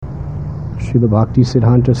Srila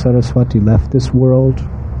Bhaktisiddhanta Saraswati left this world,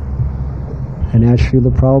 and as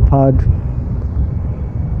Srila Prabhupada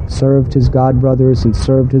served his godbrothers and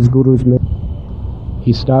served his gurus,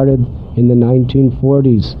 he started in the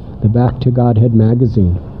 1940s the Back to Godhead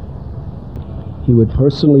magazine. He would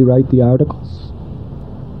personally write the articles.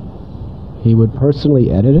 He would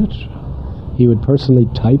personally edit it. He would personally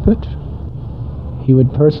type it. He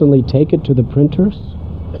would personally take it to the printers.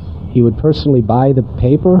 He would personally buy the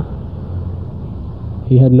paper.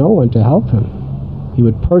 He had no one to help him. He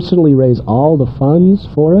would personally raise all the funds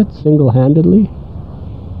for it single-handedly.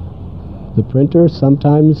 The printer,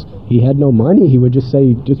 sometimes he had no money. He would just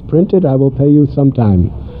say, just print it, I will pay you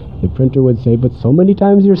sometime. The printer would say, but so many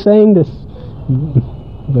times you're saying this.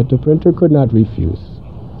 But the printer could not refuse.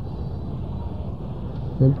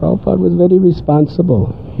 And Prabhupada was very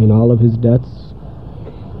responsible in all of his debts.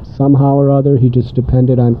 Somehow or other, he just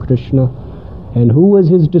depended on Krishna. And who was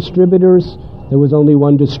his distributors? There was only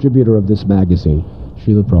one distributor of this magazine,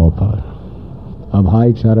 Srila Prabhupada, of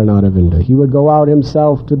Hai Charanaravinda. He would go out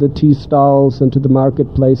himself to the tea stalls and to the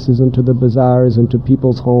marketplaces and to the bazaars and to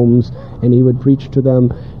people's homes, and he would preach to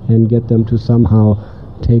them and get them to somehow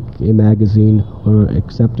take a magazine or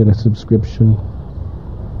accept a subscription.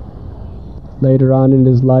 Later on in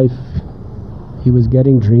his life, he was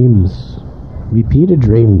getting dreams, repeated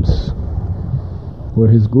dreams, where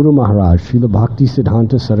his Guru Maharaj, Srila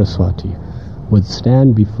Bhaktisiddhanta Saraswati, would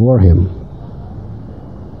stand before him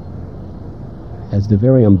as the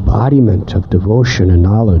very embodiment of devotion and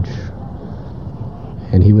knowledge.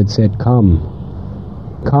 And he would say, come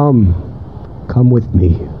with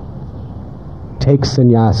me. Take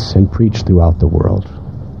sannyas and preach throughout the world.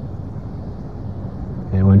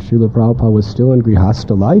 And when Srila Prabhupada was still in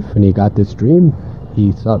Grihastha life and he got this dream,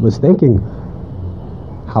 he was thinking,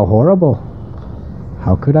 how horrible.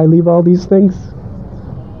 How could I leave all these things?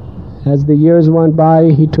 As the years went by,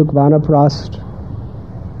 he took Vanaprastha,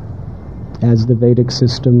 as the Vedic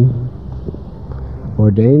system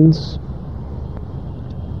ordains.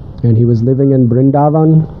 And he was living in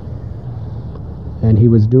Vrindavan, and he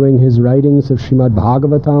was doing his writings of Srimad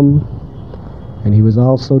Bhagavatam, and he was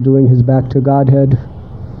also doing his Back to Godhead.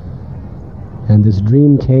 And this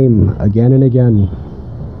dream came again and again.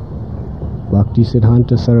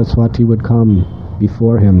 Bhaktisiddhanta Saraswati would come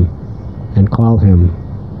before him and call him,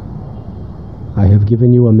 I have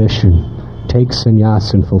given you a mission. Take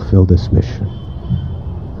sannyas and fulfill this mission.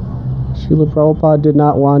 Srila Prabhupada did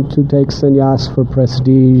not want to take sannyas for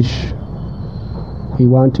prestige. He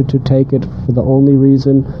wanted to take it for the only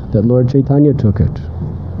reason that Lord Chaitanya took it,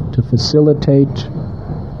 to facilitate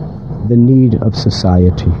the need of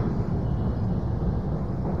society,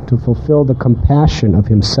 to fulfill the compassion of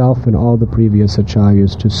himself and all the previous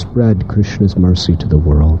acharyas, to spread Krishna's mercy to the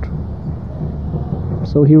world.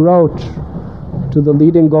 So he wrote to the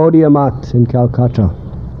leading Gaudiya Math in Calcutta,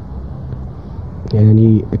 and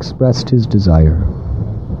he expressed his desire.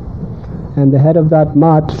 And the head of that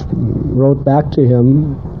Math wrote back to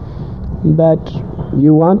him that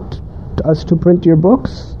you want us to print your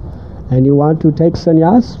books and you want to take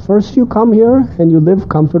sannyas, first you come here and you live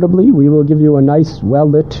comfortably. We will give you a nice,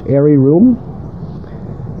 well-lit, airy room,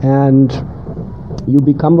 and you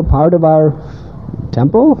become a part of our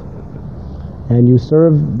temple, and you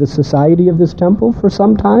serve the society of this temple for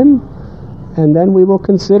some time, and then we will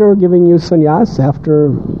consider giving you sannyas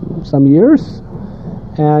after some years.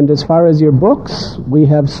 And as far as your books, we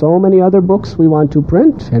have so many other books we want to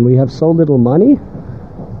print, and we have so little money,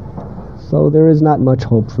 so there is not much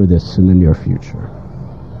hope for this in the near future.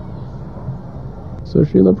 So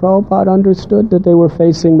Srila Prabhupada understood that they were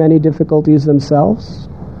facing many difficulties themselves,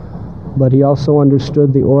 but he also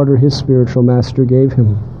understood the order his spiritual master gave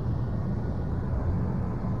him.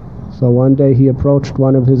 So one day he approached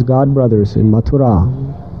one of his godbrothers in Mathura,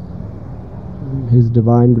 His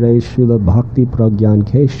Divine Grace Srila Bhakti Pragyan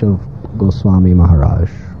Keshav Goswami Maharaj.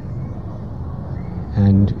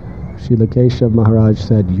 And Srila Keshav Maharaj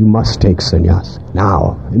said, you must take sannyas,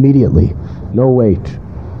 now, immediately, no wait.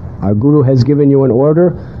 Our Guru has given you an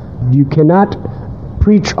order. You cannot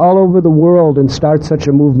preach all over the world and start such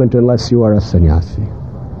a movement unless you are a sannyasi.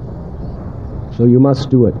 So you must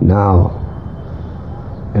do it now.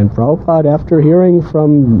 And Prabhupada, after hearing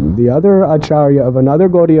from the other acharya of another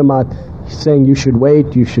Gaudiya Math saying you should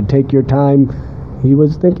wait, you should take your time, he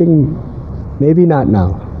was thinking, maybe not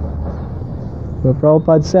now. But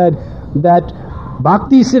Prabhupada said that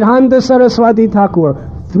Bhaktisiddhanta Saraswati Thakur,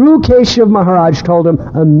 through Keshav Maharaj, told him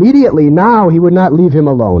immediately, now, he would not leave him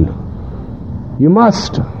alone. You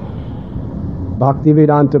must.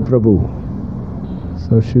 Bhaktivedanta Prabhu.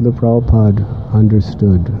 So Srila Prabhupada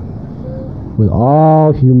understood with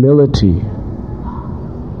all humility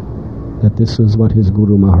that this was what his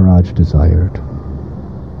Guru Maharaj desired.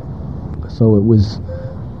 So it was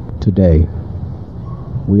today.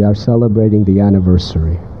 We are celebrating the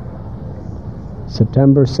anniversary.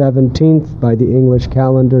 September 17th, by the English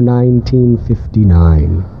calendar,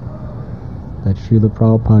 1959, that Srila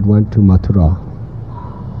Prabhupada went to Mathura,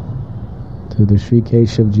 to the Sri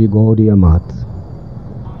Keshavji Gaudiya Math,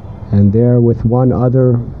 and there with one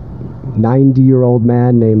other 90-year-old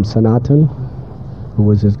man named Sanatan, who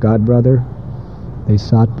was his godbrother, they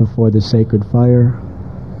sat before the sacred fire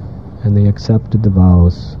and they accepted the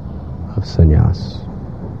vows of sannyas.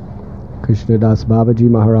 Krishnadas Babaji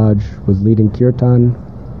Maharaj was leading kirtan.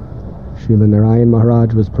 Srila Narayan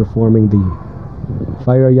Maharaj was performing the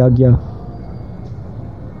fire yagya.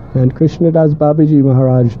 And Krishnadas Babaji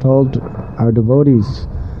Maharaj told our devotees,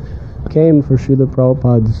 came for Srila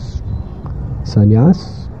Prabhupada's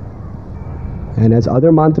sannyas. And as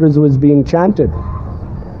other mantras was being chanted,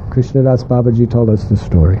 Krishnadas Babaji told us the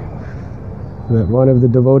story. That one of the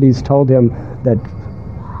devotees told him that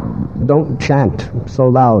don't chant so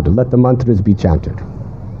loud, let the mantras be chanted.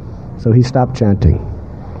 So he stopped chanting.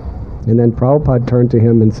 And then Prabhupada turned to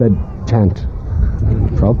him and said, chant. And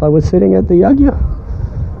Prabhupada was sitting at the yagya.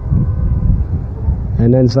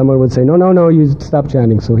 And then someone would say, no, you stop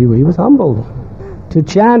chanting. So he was humbled. To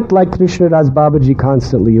chant like Krishnadas Babaji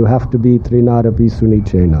constantly, you have to be Trinadapi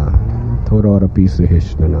Sunichena, Torapi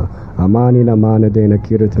Sahishnana, Amanina Manadena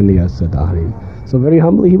Kirtaniya Sadhani. So very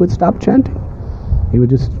humbly he would stop chanting. He would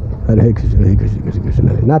just, Hare Krishna, Hare Krishna, Krishna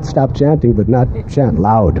Krishna. Not stop chanting, but not chant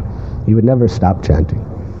loud. He would never stop chanting.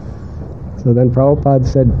 So then Prabhupada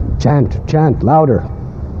said, chant, louder.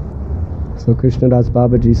 So Krishnadas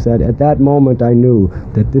Babaji said, at that moment I knew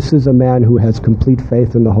that this is a man who has complete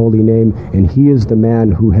faith in the holy name, and he is the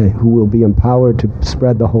man who will be empowered to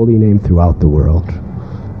spread the holy name throughout the world.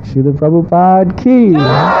 Srila Prabhupada ki.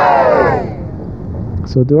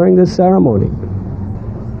 So during this ceremony,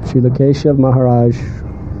 Srila Keshav Maharaj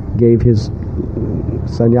gave his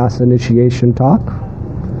sannyasa initiation talk,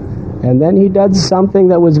 and then he did something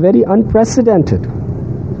that was very unprecedented.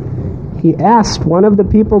 He asked one of the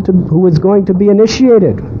people who was going to be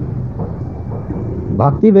initiated,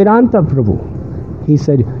 Bhakti Vedanta Prabhu. He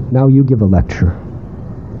said, now you give a lecture.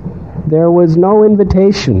 There was no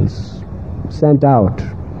invitations sent out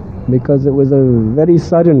because it was a very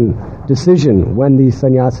sudden decision when the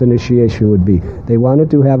sannyasa initiation would be. They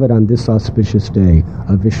wanted to have it on this auspicious day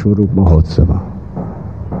of Vishwarup Mahotsava.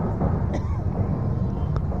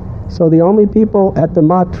 So the only people at the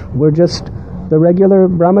mat were just the regular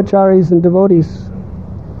brahmacharis and devotees.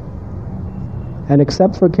 And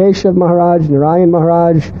except for Keshav Maharaj, Narayan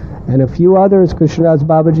Maharaj, and a few others, Krishnadas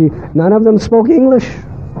Babaji, none of them spoke English.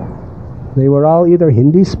 They were all either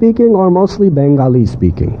Hindi speaking or mostly Bengali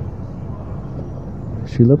speaking.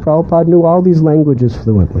 Srila Prabhupada knew all these languages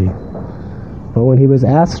fluently. But when he was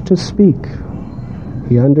asked to speak,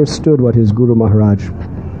 he understood what his Guru Maharaj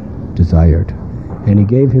desired. And he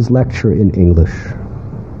gave his lecture in English.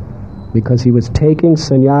 Because he was taking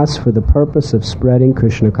sannyas for the purpose of spreading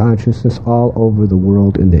Krishna consciousness all over the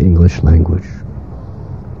world in the English language.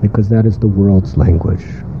 Because that is the world's language.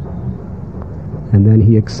 And then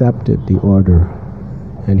he accepted the order,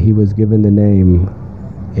 and he was given the name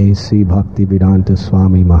A.C. Bhaktivedanta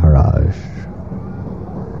Swami Maharaj.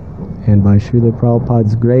 And by Srila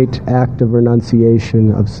Prabhupada's great act of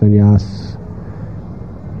renunciation of sannyas,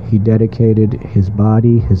 he dedicated his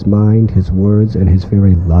body, his mind, his words, and his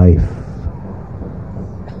very life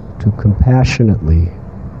to compassionately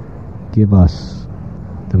give us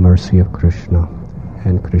the mercy of Krishna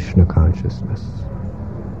and Krishna consciousness.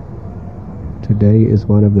 Today is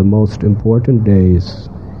one of the most important days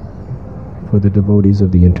for the devotees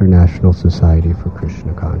of the International Society for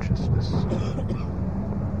Krishna Consciousness.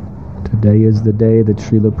 Today is the day that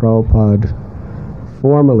Srila Prabhupada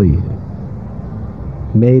formally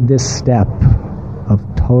made this step of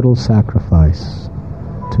total sacrifice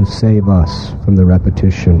to save us from the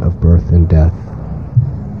repetition of birth and death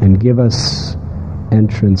and give us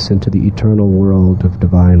entrance into the eternal world of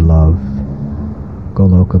divine love,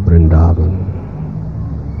 Goloka Vrindavan.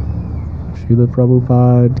 Srila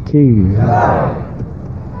Prabhupada ki.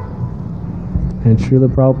 And Srila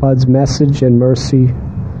Prabhupada's message and mercy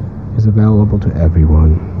is available to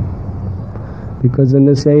everyone. Because in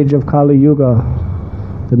this age of Kali Yuga,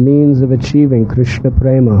 the means of achieving Krishna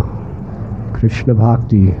Prema, Krishna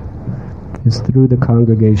Bhakti, is through the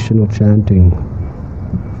congregational chanting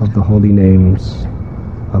of the holy names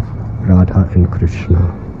of Radha and Krishna.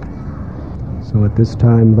 So at this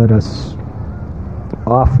time, let us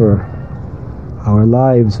offer our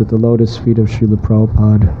lives at the lotus feet of Srila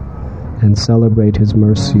Prabhupada and celebrate His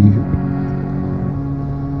mercy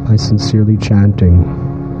by sincerely chanting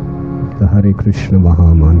the Hare Krishna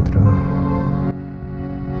Maha Mantra.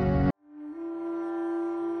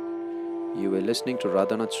 You were listening to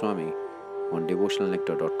Radhanath Swami on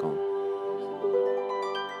devotionalnectar.com.